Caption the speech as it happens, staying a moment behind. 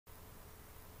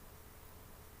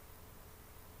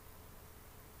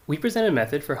We present a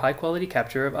method for high-quality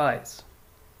capture of eyes.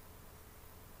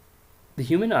 The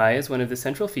human eye is one of the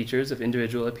central features of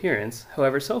individual appearance.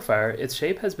 However, so far, its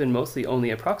shape has been mostly only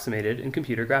approximated in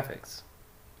computer graphics.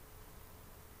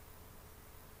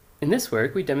 In this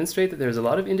work, we demonstrate that there is a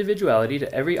lot of individuality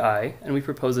to every eye, and we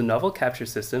propose a novel capture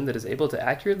system that is able to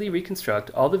accurately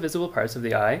reconstruct all the visible parts of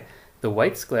the eye, the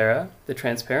white sclera, the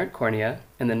transparent cornea,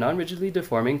 and the non-rigidly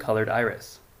deforming colored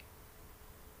iris.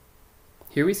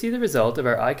 Here we see the result of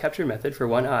our eye capture method for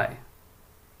one eye.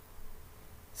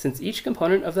 Since each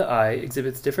component of the eye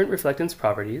exhibits different reflectance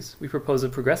properties, we propose a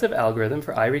progressive algorithm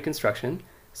for eye reconstruction,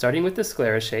 starting with the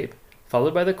sclera shape,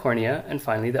 followed by the cornea, and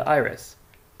finally the iris.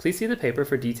 Please see the paper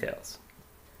for details.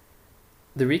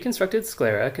 The reconstructed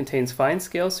sclera contains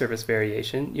fine-scale surface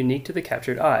variation unique to the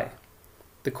captured eye.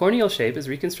 The corneal shape is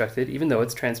reconstructed even though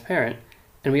it's transparent,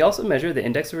 and we also measure the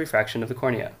index of refraction of the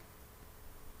cornea.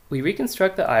 We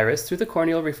reconstruct the iris through the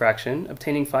corneal refraction,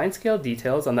 obtaining fine-scale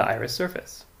details on the iris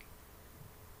surface.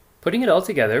 Putting it all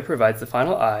together provides the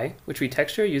final eye, which we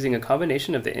texture using a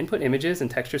combination of the input images and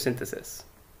texture synthesis.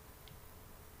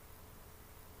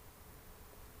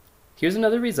 Here's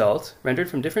another result, rendered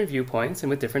from different viewpoints and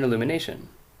with different illumination.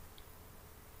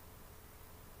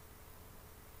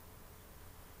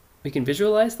 We can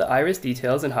visualize the iris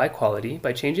details in high quality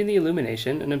by changing the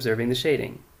illumination and observing the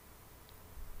shading.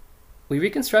 We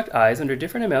reconstruct eyes under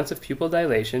different amounts of pupil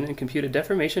dilation and compute a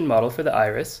deformation model for the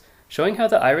iris, showing how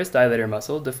the iris dilator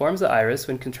muscle deforms the iris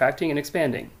when contracting and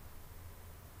expanding.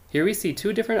 Here we see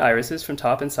two different irises from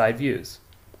top and side views.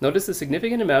 Notice the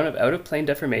significant amount of out-of-plane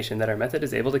deformation that our method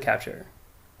is able to capture.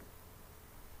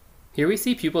 Here we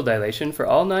see pupil dilation for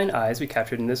all 9 eyes we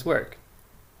captured in this work.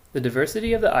 The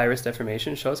diversity of the iris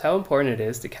deformation shows how important it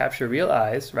is to capture real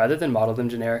eyes rather than model them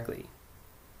generically.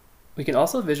 We can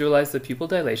also visualize the pupil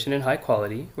dilation in high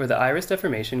quality, where the iris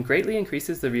deformation greatly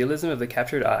increases the realism of the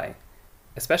captured eye,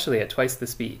 especially at twice the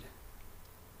speed.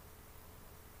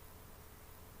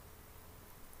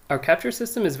 Our capture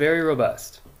system is very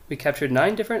robust. We captured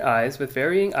 9 different eyes with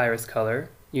varying iris color,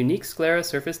 unique sclera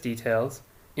surface details,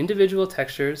 individual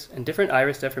textures, and different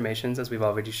iris deformations as we've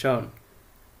already shown.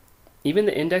 Even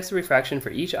the index of refraction for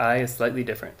each eye is slightly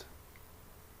different.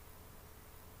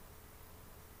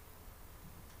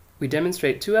 We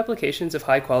demonstrate 2 applications of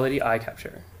high-quality eye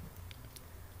capture.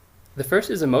 The first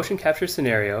is a motion capture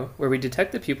scenario where we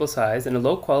detect the pupil size in a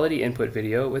low-quality input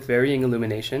video with varying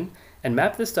illumination and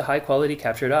map this to high-quality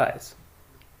captured eyes.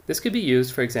 This could be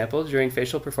used, for example, during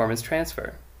facial performance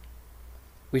transfer.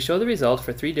 We show the result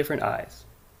for 3 different eyes.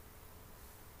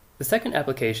 The second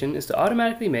application is to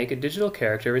automatically make a digital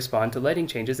character respond to lighting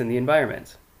changes in the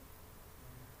environment.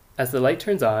 As the light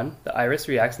turns on, the iris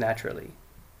reacts naturally.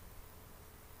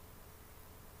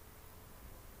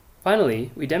 Finally,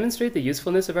 we demonstrate the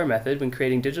usefulness of our method when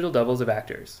creating digital doubles of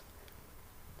actors.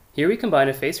 Here we combine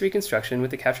a face reconstruction with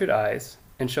the captured eyes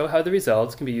and show how the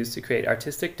results can be used to create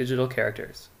artistic digital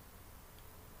characters.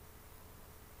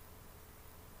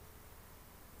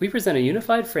 We present a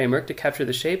unified framework to capture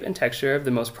the shape and texture of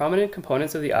the most prominent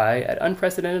components of the eye at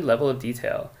unprecedented level of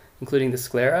detail, including the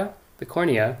sclera, the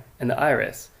cornea, and the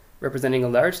iris, representing a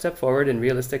large step forward in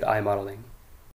realistic eye modeling.